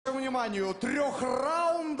вниманию,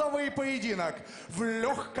 трехраундовый поединок в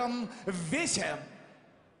легком весе.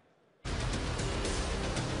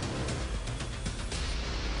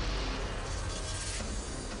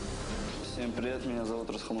 Всем привет, меня зовут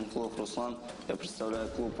Рахмонкулов Руслан. Я представляю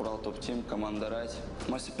клуб Урал Топ-Тим, команда «Рать».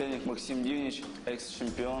 Мой соперник Максим Дивнич,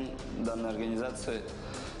 экс-чемпион данной организации.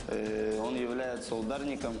 Он является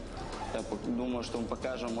ударником. Я думаю, что мы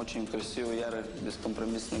покажем очень красивый, ярый,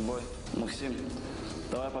 бескомпромиссный бой. Максим,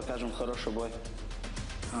 давай покажем хороший бой.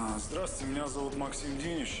 Здравствуйте, меня зовут Максим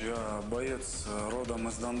Дивнич, я боец родом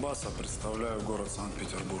из Донбасса, представляю город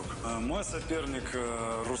Санкт-Петербург. Мой соперник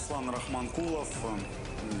Руслан Рахмонкулов,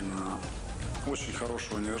 очень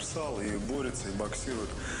хороший универсал, и борется, и боксирует.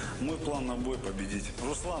 Мой план на бой — победить.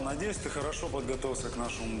 Руслан, надеюсь, ты хорошо подготовился к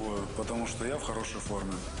нашему бою, потому что я в хорошей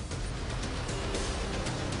форме.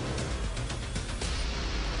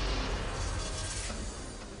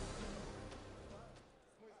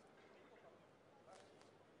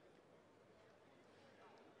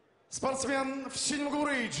 Спортсмен в синем углу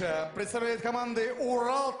рейджа представляет команды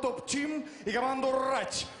 «Урал Топ-Тим» и команду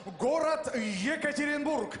 «Рать», город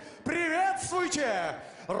Екатеринбург. Приветствуйте,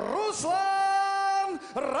 Руслан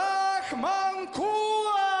Рахмонкулов!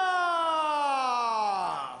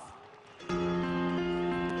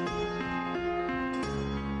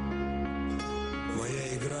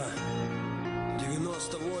 Моя игра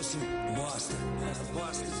 98, баста.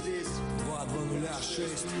 Баста здесь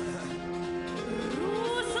 2206.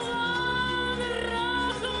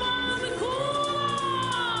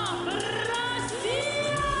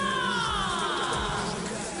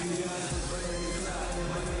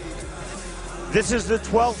 This is the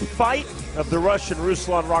 12th fight of the Russian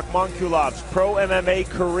Ruslan Rahmonkulov's pro MMA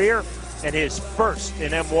career and his first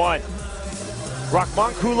in M-1.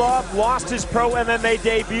 Rakhmonkulov lost his pro MMA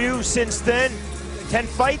debut. Since then, 10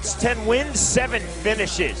 fights, 10 wins, 7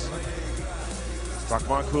 finishes.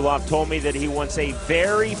 Rakhmonkulov told me that he wants a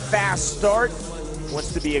very fast start,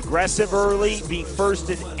 wants to be aggressive early, be first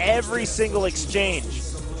in every single exchange.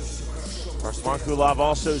 Rakhmonkulov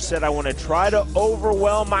also said, I want to try to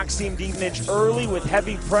overwhelm Maxim Divnich early with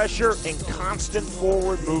heavy pressure and constant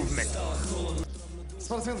forward movement.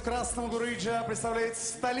 Спортсмен в красном углу рейджа представляет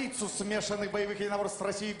столицу смешанных боевых единоборств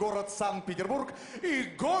России, город Санкт-Петербург и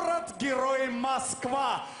город-герой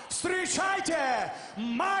Москва. Встречайте,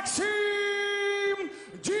 Максим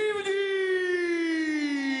Дивнич!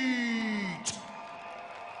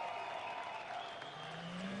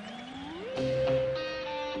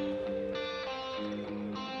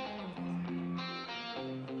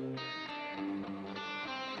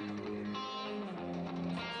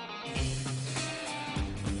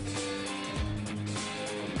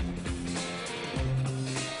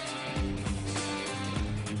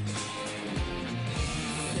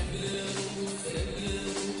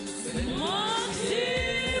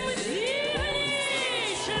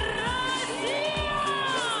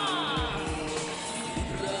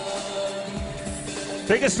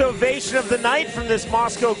 Biggest ovation of the night from this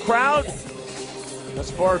Moscow crowd.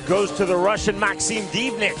 Thus far goes to the Russian Maxim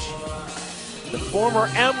Divnich, the former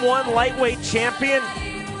M-1 lightweight champion.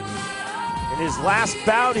 In his last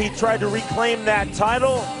bout, he tried to reclaim that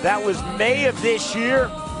title. That was May of this year.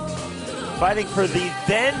 Fighting for the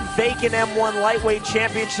then vacant M-1 lightweight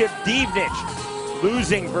championship, Divnich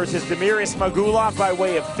losing versus Demiris Magulov by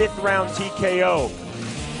way of 5th round TKO.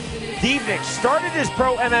 Divnich started his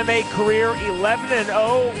pro MMA career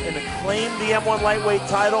 11-0 and claimed the M1 lightweight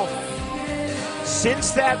title.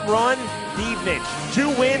 Since that run, Divnich, 2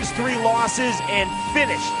 wins, 3 losses, and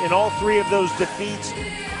finished in all 3 of those defeats.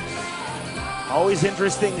 Always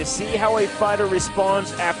interesting to see how a fighter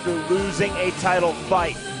responds after losing a title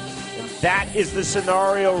fight. And that is the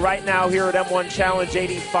scenario right now here at M1 Challenge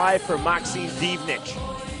 85 for Maxim Divnich,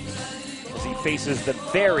 as he faces the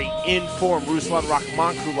very in-form Ruslan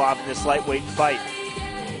Rahmonkulov in this lightweight fight.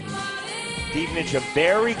 Divnich, a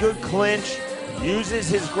very good clinch, uses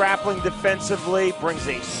his grappling defensively, brings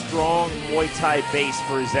a strong Muay Thai base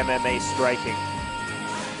for his MMA striking.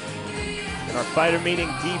 In our fighter meeting,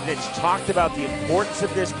 Divnich talked about the importance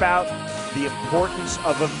of this bout, the importance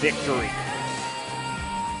of a victory.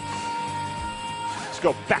 Let's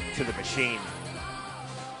go back to the machine.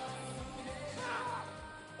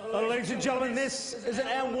 Ladies and gentlemen, this is an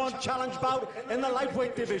M1 challenge bout in the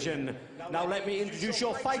lightweight division. Now let me introduce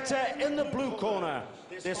your fighter in the blue corner.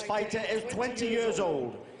 This fighter is 20 years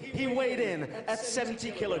old. He weighed in at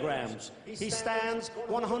 70 kilograms. He stands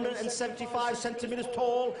 175 centimeters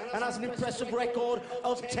tall and has an impressive record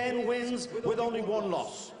of 10 wins with only 1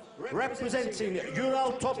 loss. Representing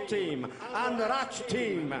Ural Top Team and Rach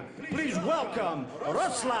Team, please welcome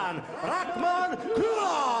Ruslan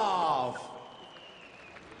Rahmmonkulov.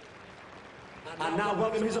 And now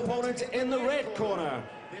welcome his opponent in the red corner.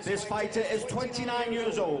 This fighter is 29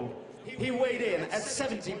 years old. He weighed in at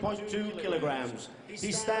 70.2 kilograms.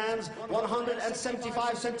 He stands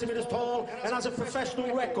 175 centimeters tall and has a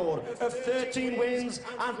professional record of 13 wins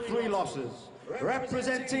and 3 losses.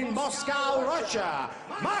 Representing Moscow, Russia,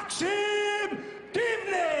 Maxim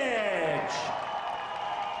Divnich!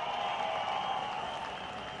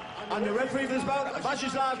 And the referee for this bout,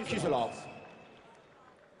 Vasyslav.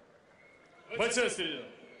 Бойцы вперед.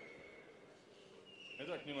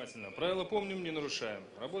 Итак, внимательно. Правила помним, не нарушаем.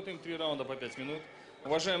 Работаем 3 раунда по 5 минут.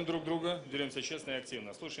 Уважаем друг друга, деремся честно и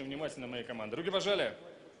активно. Слушаем внимательно моей команды. Руки пожали.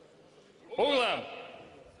 По углам.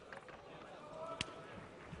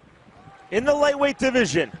 In the lightweight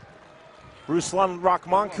division, Ruslан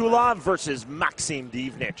Rahmonkulov versus Maxim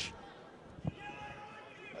Divnich.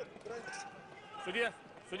 Судья,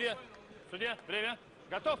 судья, судья, время.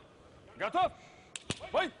 Готов, готов.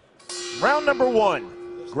 Бой. Round number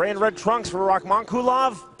 1. Gray and red trunks for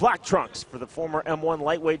Rakhmonkulov, black trunks for the former M-1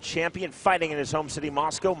 lightweight champion fighting in his home city,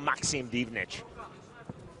 Moscow, Maxim Divnich.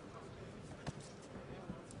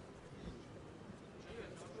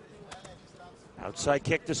 Outside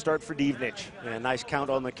kick to start for Divnich. Yeah, nice count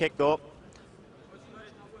on the kick though.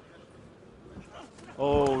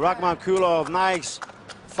 Oh, Rakhmonkulov, nice,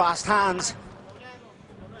 fast hands.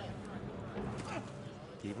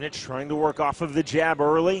 Divnich trying to work off of the jab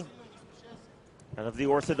early. Out of the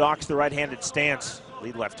orthodox, the right-handed stance.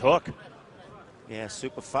 Lead left hook. Yeah,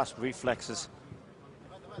 super fast reflexes.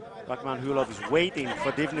 Rakhmonkulov is waiting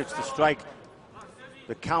for Divnich to strike.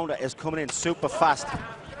 The counter is coming in super fast.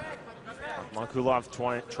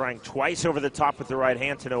 Rakhmonkulov trying twice over the top with the right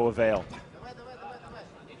hand to no avail.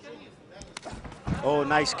 Oh,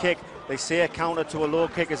 nice kick. They say a counter to a low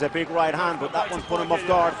kick is a big right hand, but that one put him off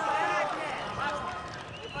guard.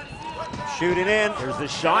 Shooting in. There's the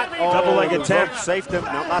shot. Oh, Double leg attempt. Saved him.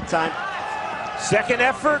 Not that time. Second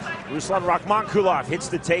effort. Ruslan Rahmonkulov hits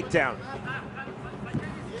the takedown.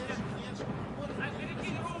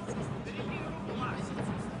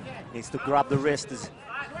 Needs to grab the wrist as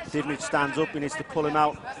Divnich stands up. He needs to pull him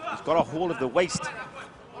out. He's got a hold of the waist.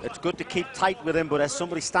 It's good to keep tight with him, but as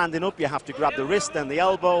somebody standing up, you have to grab the wrist, then the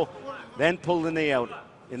elbow, then pull the knee out.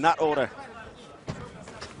 In that order.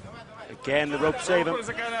 Again, the rope save him.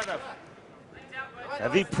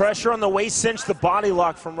 Heavy pressure on the waist cinch, the body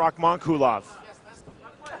lock from Rakhmonkulov.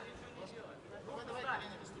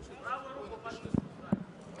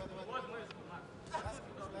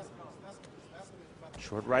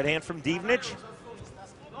 Short right hand from Divnich.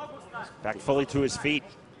 Back fully to his feet.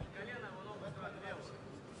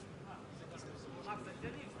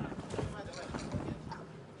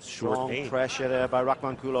 Strong pressure there by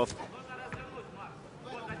Rakhmonkulov.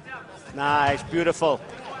 Nice, beautiful.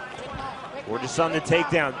 Gorgeous on the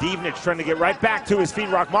takedown. Divnich trying to get right back to his feet.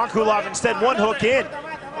 Rakhmonkulov instead one hook in.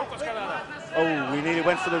 Oh, we nearly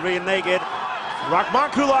went for the rear naked.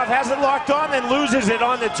 Rakhmonkulov has it locked on and loses it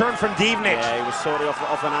on the turn from Divnich. Yeah, he was sort of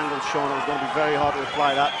off an angle, Sean. It was going to be very hard to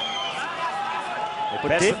apply that.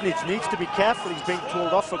 But Divnich needs to be careful. He's being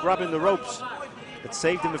told off for grabbing the ropes. It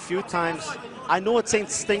saved him a few times. I know it's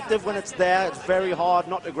instinctive when it's there. It's very hard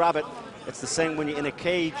not to grab it. It's the same when you're in a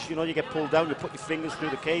cage. You know, you get pulled down, you put your fingers through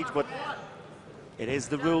the cage, but it is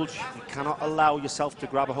the rules. You cannot allow yourself to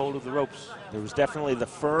grab a hold of the ropes. There was definitely the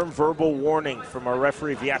firm verbal warning from our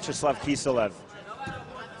referee, Vyacheslav Kiselev.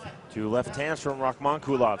 2 left hands from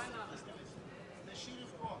Rakhmonkulov.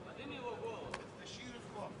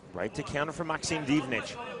 Right to counter for Maxim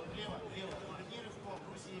Divnich.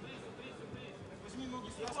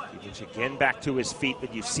 Divnich again back to his feet,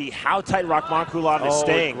 but you see how tight Rakhmonkulov is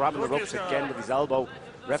staying. Grabbing the ropes again with his elbow.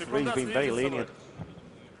 Referee's been very lenient.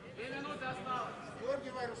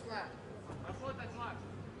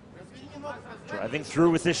 Driving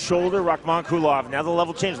through with his shoulder, Rakhmonkulov. Now the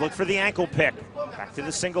level change. Look for the ankle pick. Back to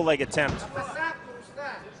the single leg attempt.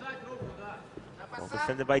 Well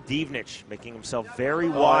defended by Divnich, making himself very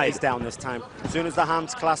wide. He's down this time. As soon as the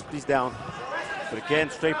hands clasped, he's down. But again,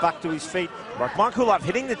 straight back to his feet. Rakhmonkulov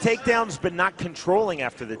hitting the takedowns, but not controlling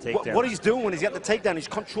after the takedown. What he's doing when he's got the takedown, he's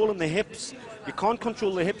controlling the hips. You can't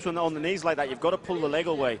control the hips when they're on the knees like that. You've got to pull the leg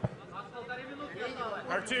away.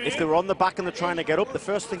 If they're on the back and they're trying to get up, the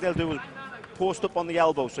first thing they'll do is post up on the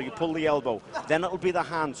elbow, so you pull the elbow. Then it'll be the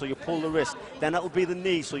hand, so you pull the wrist. Then it'll be the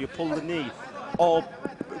knee, so you pull the knee. Or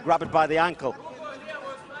grab it by the ankle.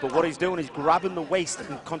 But what he's doing is grabbing the waist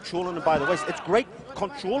and controlling it by the waist. It's great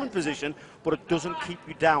controlling position, but it doesn't keep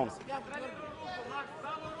you down.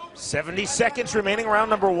 70 seconds remaining, round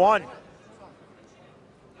number 1.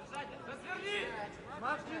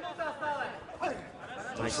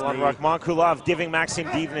 Ruslан Rahmonkulov giving Maxim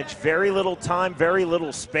Divnich very little time, very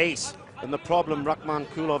little space. And the problem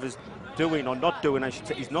Rakhmonkulov is doing, or not doing, I should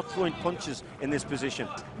say, he's not throwing punches in this position.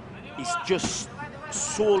 He's just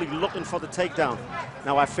solely looking for the takedown.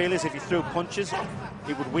 Now, I feel as if he threw punches,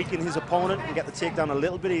 he would weaken his opponent and get the takedown a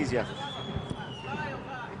little bit easier.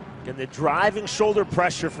 And the driving shoulder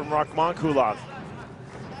pressure from Rakhmonkulov.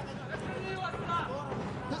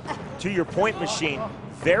 To your point, Machine,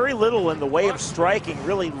 very little in the way of striking,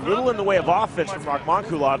 really little in the way of offense from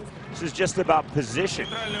Rakhmonkulov. This is just about position.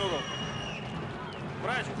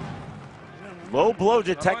 Low blow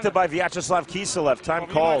detected by Vyacheslav Kiselev. Time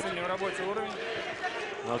called.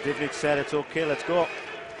 Well, Divnich said it's okay, let's go.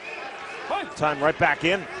 Time right back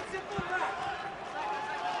in.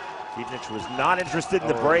 Divnich was not interested in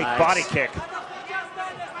the break. Nice. Body kick.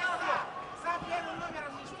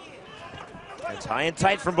 It's high and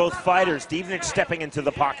tight from both fighters. Divnich stepping into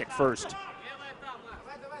the pocket first.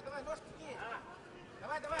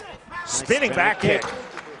 Spinning back kick.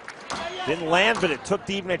 Didn't land, but it took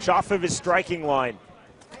Divnich off of his striking line.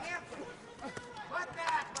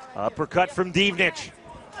 Uppercut from Divnich.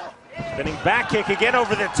 Spinning back kick again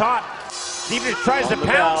over the top. Divnich tries to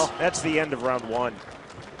pounce. That's the end of round one.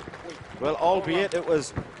 Well, albeit it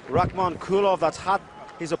was Rakhmonkulov that's had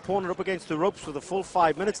his opponent up against the ropes for the full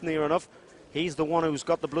 5 minutes near enough. He's the one who's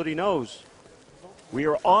got the bloody nose. We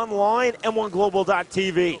are online,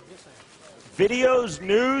 M1Global.tv. Videos,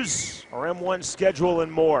 news, our M1 schedule,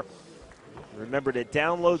 and more. Remember to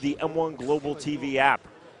download the M1 Global TV app.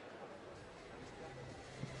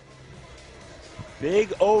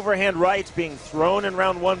 Big overhand rights being thrown in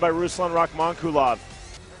round one by Ruslан Rahmонkulов.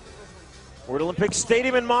 We're at Olympic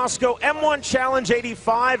Stadium in Moscow, M1 Challenge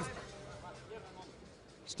 85.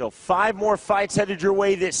 Still 5 more fights headed your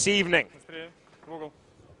way this evening.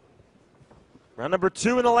 Round number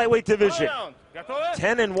 2 in the lightweight division.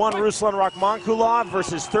 10-1 Ruslан Rahmонkulov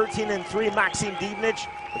versus 13-3 Maxim Divnich,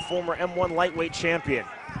 the former M1 lightweight champion.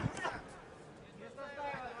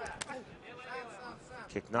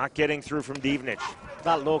 Kick not getting through from Divnich.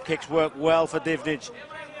 That low kick's worked well for Divnich.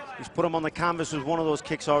 He's put him on the canvas with one of those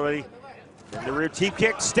kicks already. And the rear teep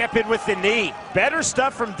kick, step in with the knee. Better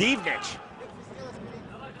stuff from Divnich.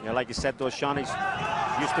 Yeah, like you said, though, Sean, he's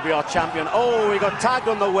used to be our champion. Oh, he got tagged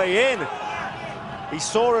on the way in. He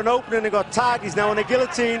saw an opening and got tagged. He's now in a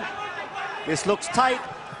guillotine. This looks tight.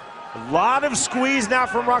 A lot of squeeze now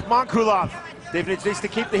from Rahmонkulov. Divnich needs to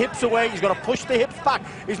keep the hips away. He's got to push the hips back.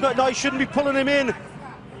 No, he shouldn't be pulling him in.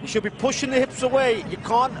 You should be pushing the hips away. You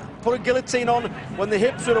can't put a guillotine on when the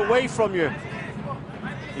hips are away from you.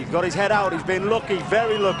 He's got his head out. He's been lucky,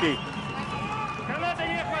 very lucky.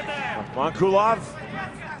 Rahmонkulov,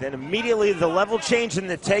 then immediately the level change in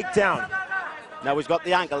the takedown. Now he's got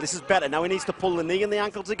the ankle. This is better. Now he needs to pull the knee and the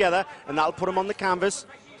ankle together, and that'll put him on the canvas.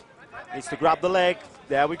 Needs to grab the leg.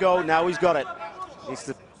 There we go. Now he's got it. Needs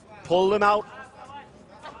to pull them out.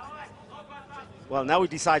 Well, now he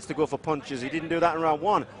decides to go for punches. He didn't do that in round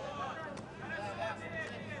one.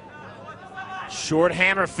 Short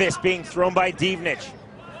hammer fist being thrown by Divnich.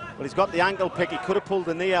 Well, he's got the ankle pick. He could have pulled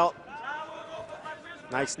the knee out.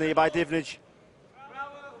 Nice knee by Divnich.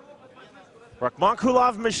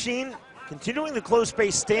 Rahmонkulov, Machine, continuing the close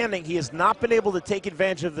space standing. He has not been able to take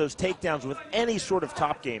advantage of those takedowns with any sort of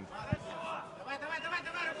top game.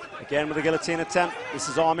 Again with the guillotine attempt. This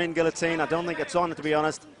is arm-in guillotine. I don't think it's on, to be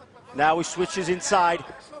honest. Now he switches inside,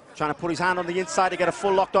 trying to put his hand on the inside to get a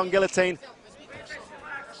full locked-on guillotine.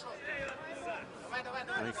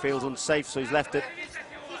 And he feels unsafe, so he's left it.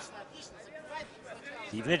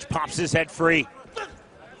 Divnich pops his head free.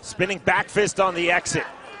 Spinning back fist on the exit.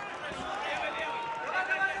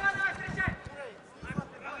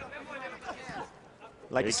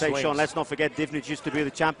 Like you say, Sean, let's not forget Divnich used to be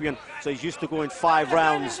the champion, so he's used to going 5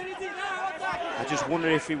 rounds. I just wonder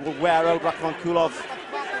if he will wear out Rakhmonkulov.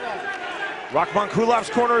 Rahmонkulov's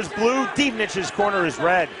corner is blue, Divnich's corner is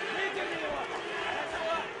red.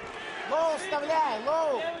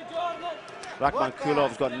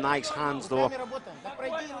 Rakhmonkulov's got nice hands, though.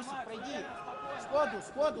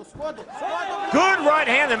 Good right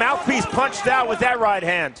hand, the mouthpiece punched out with that right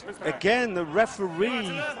hand. Again, the referee.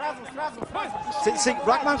 See,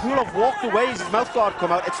 Rakhmonkulov walked away as his mouth guard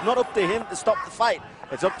come out. It's not up to him to stop the fight.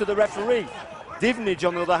 It's up to the referee. Divnich,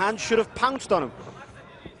 on the other hand, should have pounced on him.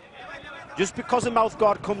 Just because a mouth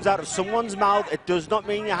guard comes out of someone's mouth, it does not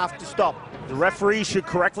mean you have to stop. The referee should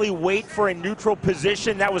correctly wait for a neutral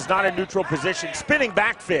position. That was not a neutral position. Spinning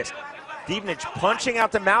back fist. Divnich punching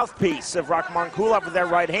out the mouthpiece of Rahmонkulov with that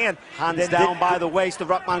right hand. Hands down by the waist of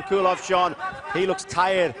Rahmонkulov, Sean. He looks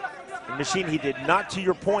tired. And Machine, he did not, to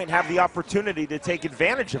your point, have the opportunity to take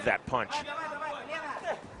advantage of that punch.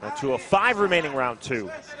 Now 2:05 remaining round 2.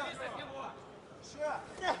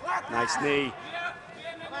 Nice knee.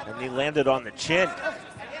 And he landed on the chin.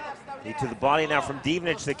 Knee to the body now from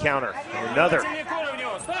Divnich, the counter. And another.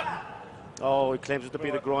 Oh, he claims it to be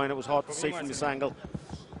the groin. It was hard to see from this angle.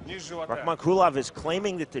 Rakhmonkulov is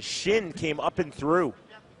claiming that the shin came up and through.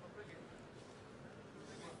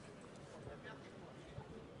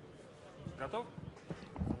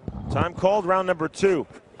 Time called, round number 2.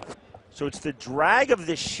 So it's the drag of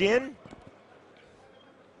the shin.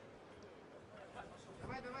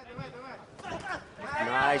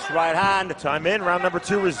 Nice right hand. Time in, round number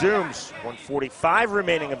 2 resumes. 1:45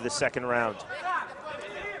 remaining of the second round.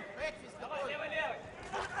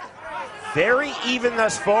 Very even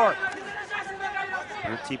thus far.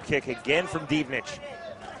 Rear teep kick again from Divnich.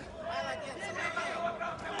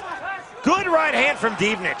 Good right hand from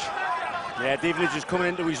Divnich. Yeah, Divnich is coming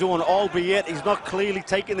into his own, albeit he's not clearly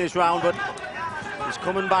taking this round, but he's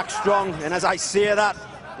coming back strong. And as I say that,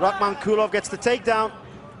 Rakhmonkulov gets the takedown.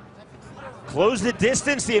 Close the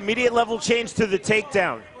distance, the immediate level change to the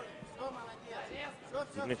takedown.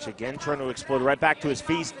 Divnich again trying to explode right back to his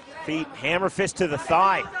feet. Hammer fist to the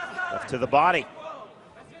thigh, left to the body.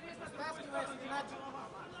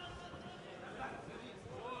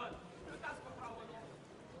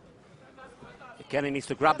 Again, he needs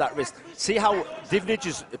to grab that wrist. See how Divnich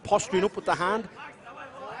is posturing up with the hand?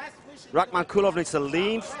 Rakhmonkulov needs to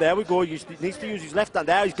lean. There we go. He needs to use his left hand.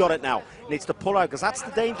 There, he's got it now. He needs to pull out, because that's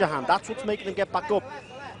the danger hand. That's what's making him get back up.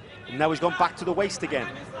 And now he's gone back to the waist again.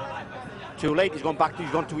 Too late. He's gone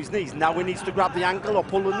to his knees. Now he needs to grab the ankle or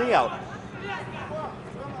pull the knee out.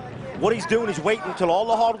 What he's doing is waiting until all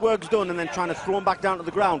the hard work's done and then trying to throw him back down to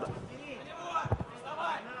the ground.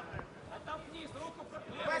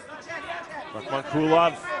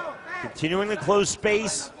 Rakhmonkulov continuing to close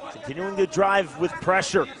space, continuing to drive with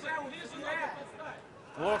pressure.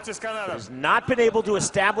 Has not been able to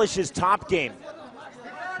establish his top game.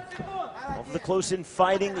 All of the close-in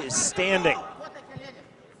fighting is standing.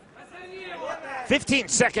 15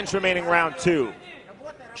 seconds remaining round 2.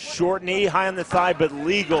 Short knee, high on the thigh, but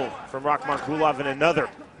legal from Rakhmonkulov, and another.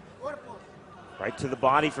 Right to the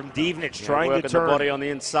body from Divnich, trying to turn. The body on the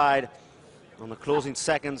inside on the closing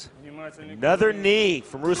seconds. Another knee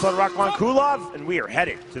from Ruslan Rahmongkulov, and we are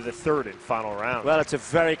headed to the third and final round. Well, it's a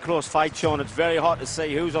very close fight, Sean. It's very hard to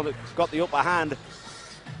say who's got the upper hand.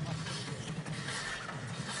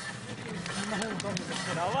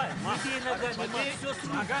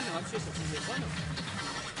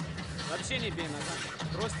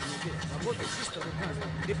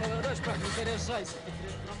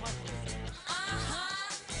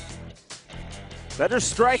 Better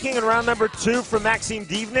striking in round number 2 from Maxim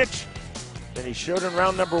Divnich than he showed in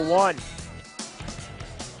round number 1.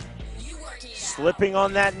 Slipping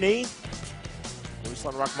on that knee.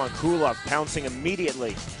 Ruslан Rahmонкулов pouncing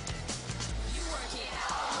immediately.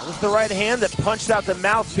 That was the right hand that punched out the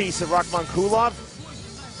mouthpiece of Rahmongkulov.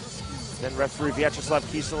 Then referee Vyacheslav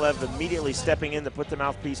Kiselev immediately stepping in to put the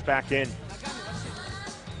mouthpiece back in.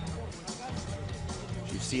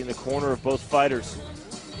 As you see in the corner of both fighters.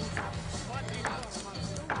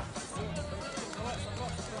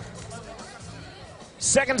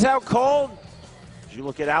 Seconds out cold. As you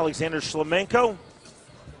look at Alexander Shlemenko,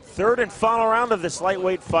 third and final round of this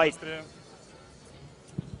lightweight fight.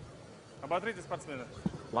 A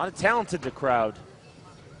lot of talent in the crowd.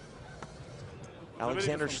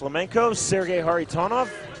 Alexander Shlemenko, Sergey Haritonov,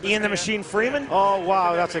 Ian the Machine Freeman. Oh,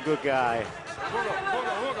 wow, that's a good guy.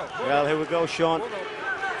 Well, here we go, Sean.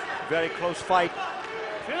 Very close fight.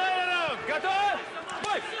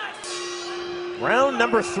 Round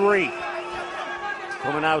number 3.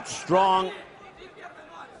 Coming out strong.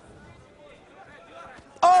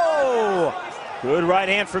 Oh! Good right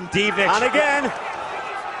hand from Divnich. And again.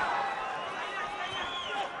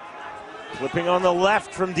 Flipping on the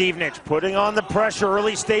left from Divnich, putting on the pressure.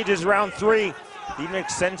 Early stages, round 3.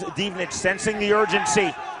 Divnich sensing the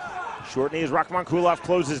urgency. Short knee as Rakhmonkulov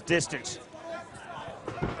closes distance.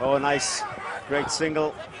 Oh, nice. Great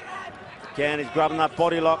single. Again, he's grabbing that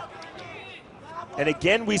body lock. And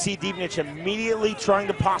again, we see Divnich immediately trying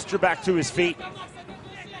to posture back to his feet.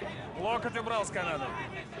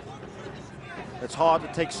 It's hard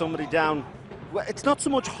to take somebody down. Well, it's not so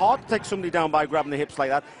much hard to take somebody down by grabbing the hips like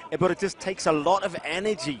that, but it just takes a lot of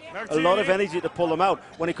energy. A lot of energy to pull him out,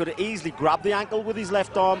 when he could easily grab the ankle with his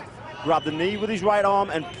left arm, grab the knee with his right arm,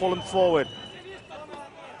 and pull him forward.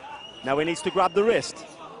 Now he needs to grab the wrist.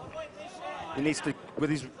 He needs to, with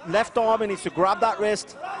his left arm, he needs to grab that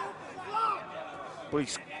wrist.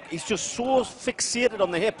 But he's just so fixated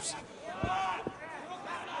on the hips.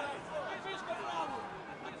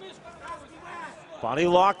 Body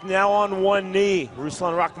lock now on one knee.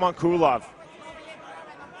 Ruslан Rahmonkulov.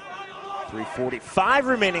 3:45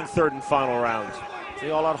 remaining, third and final round.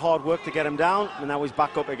 See, all that hard work to get him down, and now he's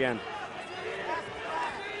back up again.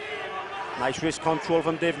 Nice wrist control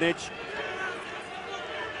from Divnich.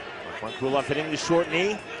 Rahmonkulov hitting the short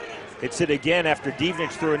knee. Hits it again after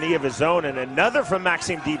Divnich threw a knee of his own, and another from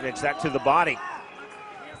Maxim Divnich, that to the body.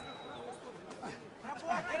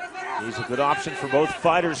 He's a good option for both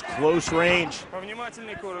fighters, close range.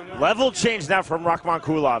 Level change now from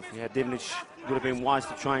Rahmonkulov. Yeah, Divnich would have been wise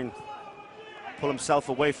to try and pull himself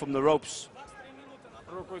away from the ropes.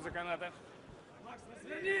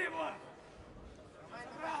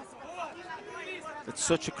 It's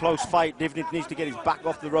such a close fight. Divnich needs to get his back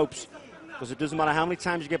off the ropes, because it doesn't matter how many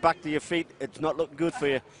times you get back to your feet, it's not looking good for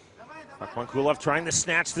you. Rahmonkulov trying to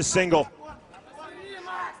snatch the single.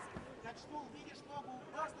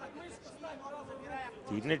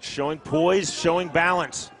 Divnich showing poise, showing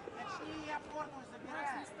balance.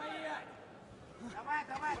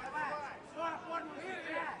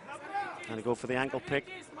 Trying to go for the ankle pick.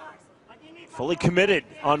 Fully committed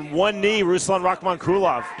on one knee, Ruslан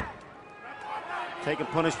Rahmonkulov. Taking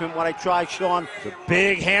punishment while I try, Sean. The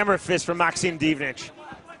big hammer fist from Maxim Divnich.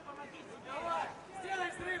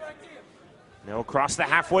 Now across the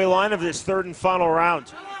halfway line of this third and final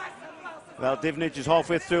round. Well, Divnich is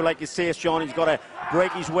halfway through, like you say, Sean. He's got to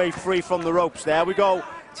break his way free from the ropes. There we go.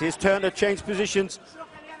 It's his turn to change positions.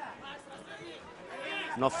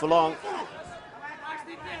 Not for long.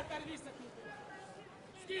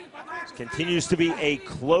 This continues to be a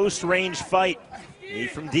close range fight. Knee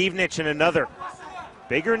from Divnich and another.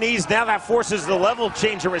 Bigger knees now, that forces the level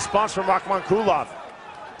change, a response from Rahmonkulov.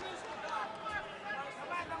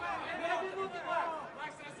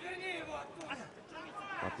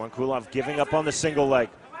 Rahmonkulov giving up on the single leg.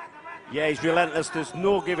 Yeah, he's relentless. There's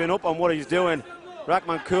no giving up on what he's doing.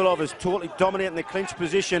 Rahmonkulov is totally dominating the clinch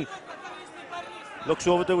position. Looks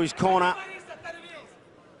over to his corner.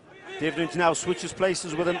 Divnich now switches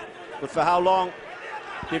places with him, but for how long?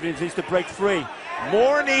 Divnich needs to break free.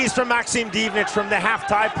 More knees from Maxim Divnich from the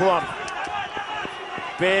half-tie plum.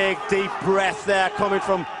 Big, deep breath there coming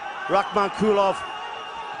from Rahmonkulov.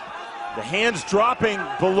 The hands dropping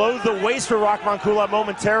below the waist for Rahmonkulov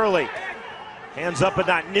momentarily. Hands up, but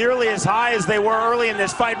not nearly as high as they were early in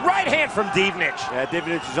this fight. Right hand from Divnich. Yeah,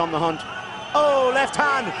 Divnich is on the hunt. Oh, left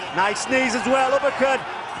hand. Nice knees as well, uppercut.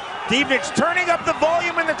 Divnich turning up the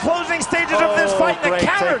volume in the closing stages of this fight. The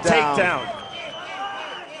counter takedown.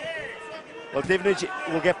 Well, Divnich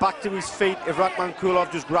will get back to his feet if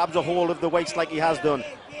Rahmonkulov just grabs a hold of the waist like he has done.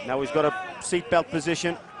 Now he's got a seatbelt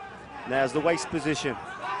position. There's the waist position.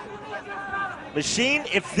 Machine,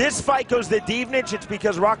 if this fight goes to Divnich, it's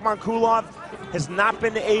because Rahmonkulov has not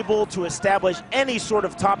been able to establish any sort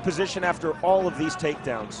of top position after all of these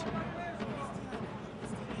takedowns.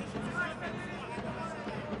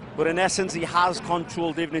 But in essence, he has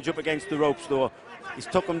controlled Divnich up against the ropes, though. He's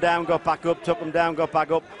took him down, got back up, took him down, got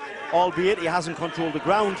back up. Albeit he hasn't controlled the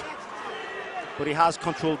ground, but he has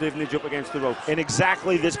controlled Divnich up against the ropes. In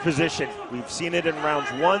exactly this position. We've seen it in rounds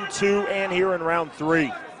 1, 2, and here in round 3.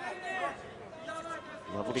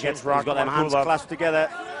 Level He's change got them hands clasped together.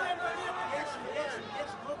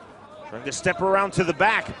 Trying to step around to the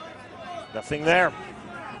back. Nothing there.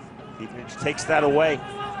 Divnich takes that away.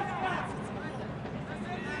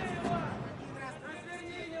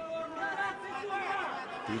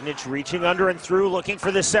 Divnich reaching under and through, looking for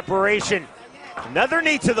the separation. Another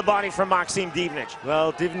knee to the body from Maxim Divnich.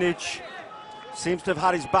 Well, Divnich seems to have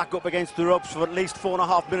had his back up against the ropes for at least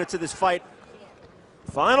 4.5 minutes of this fight.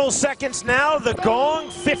 Final seconds now, the gong,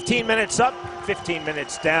 15 minutes up, 15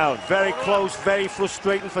 minutes down. Very close, very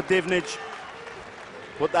frustrating for Divnich.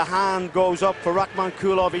 But the hand goes up for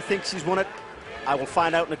Rahmonkulov. He thinks he's won it. I will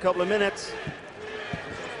find out in a couple of minutes.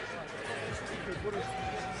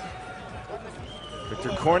 Viktor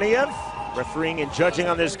Korniev, refereeing and judging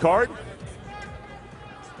on this card.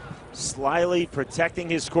 Slyly protecting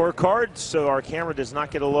his scorecard so our camera does not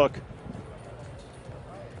get a look.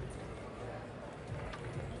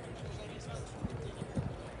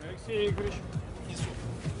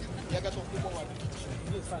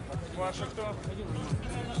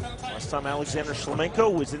 Last time Alexander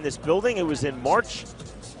Shlemenko was in this building, it was in March.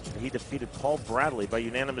 He defeated Paul Bradley by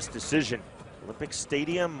unanimous decision. Olympic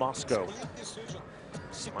Stadium, Moscow.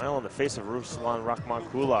 Smile on the face of Ruslan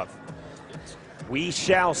Rahmonkulov. We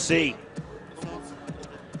shall see.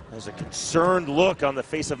 There's a concerned look on the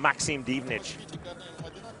face of Maxim Divnich.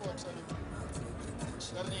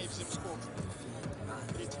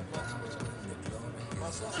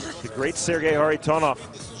 The great Sergei Haritonov.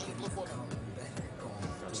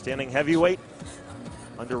 Outstanding heavyweight.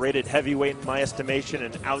 Underrated heavyweight in my estimation,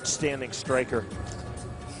 an outstanding striker.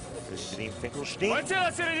 There's Vadim Finkelstein,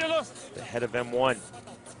 the head of M-1.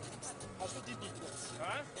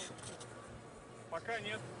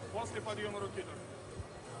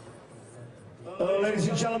 Ladies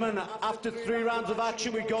and gentlemen, after 3 rounds of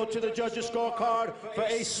action, we go to the judges' scorecard for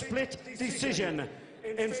a split decision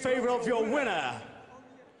in favor of your winner,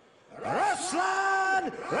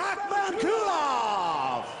 Ruslan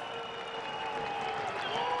Rahmонкулов.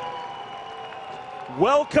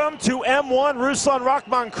 Welcome to M1, Ruslan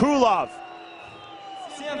Rahmонкулов.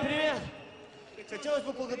 Всем привет! Хотелось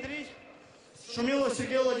бы поблагодарить Шумилова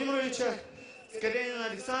Сергея Владимировича, Скоренина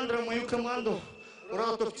Александра, мою команду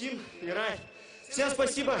Урал Топ Тим и Рай. Всем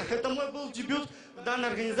спасибо. Это мой был дебют в данной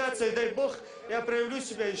организации. Дай Бог, я проявлю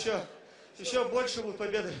себя еще больше будут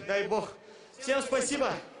победы. Дай Бог. Всем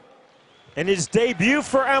спасибо. In his debut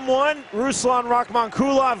for M1, Ruslan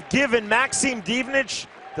Rahmонкулов given Maxim Divnich,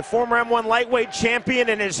 the former M1 lightweight champion,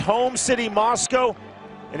 in his home city, Moscow,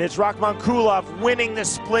 and it's Rahmонкулов winning the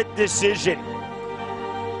split decision.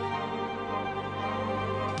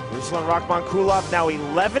 Ruslan Rahmонкулов now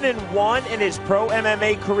 11-1 in his pro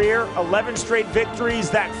MMA career, 11 straight victories,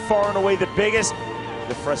 that far and away the biggest.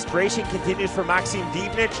 The frustration continues for Maxim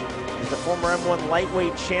Divnich, as the former M1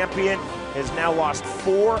 lightweight champion has now lost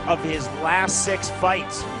 4 of his last 6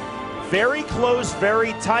 fights. Very close,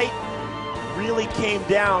 very tight. Really came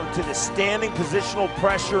down to the standing positional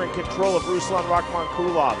pressure and control of Ruslan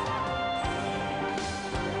Rahmонкулов.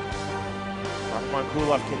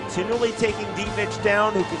 Rahmонкулов continually taking Divnich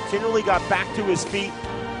down, who continually got back to his feet.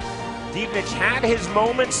 Divnich had his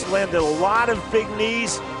moments, landed a lot of big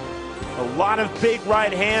knees, a lot of big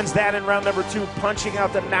right hands, that in round number 2, punching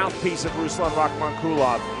out the mouthpiece of Ruslan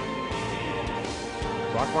Rahmонкулов.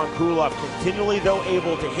 Rahmонкулов continually, though,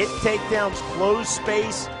 able to hit takedowns, close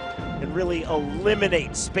space, and really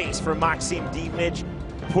eliminate space for Maxim Divnich,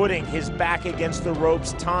 putting his back against the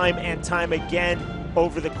ropes time and time again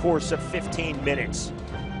over the course of 15 minutes.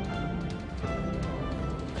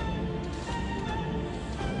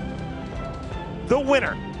 The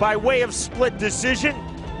winner, by way of split decision,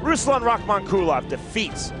 Ruslan Rahmонкулов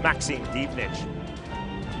defeats Maxim Divnich.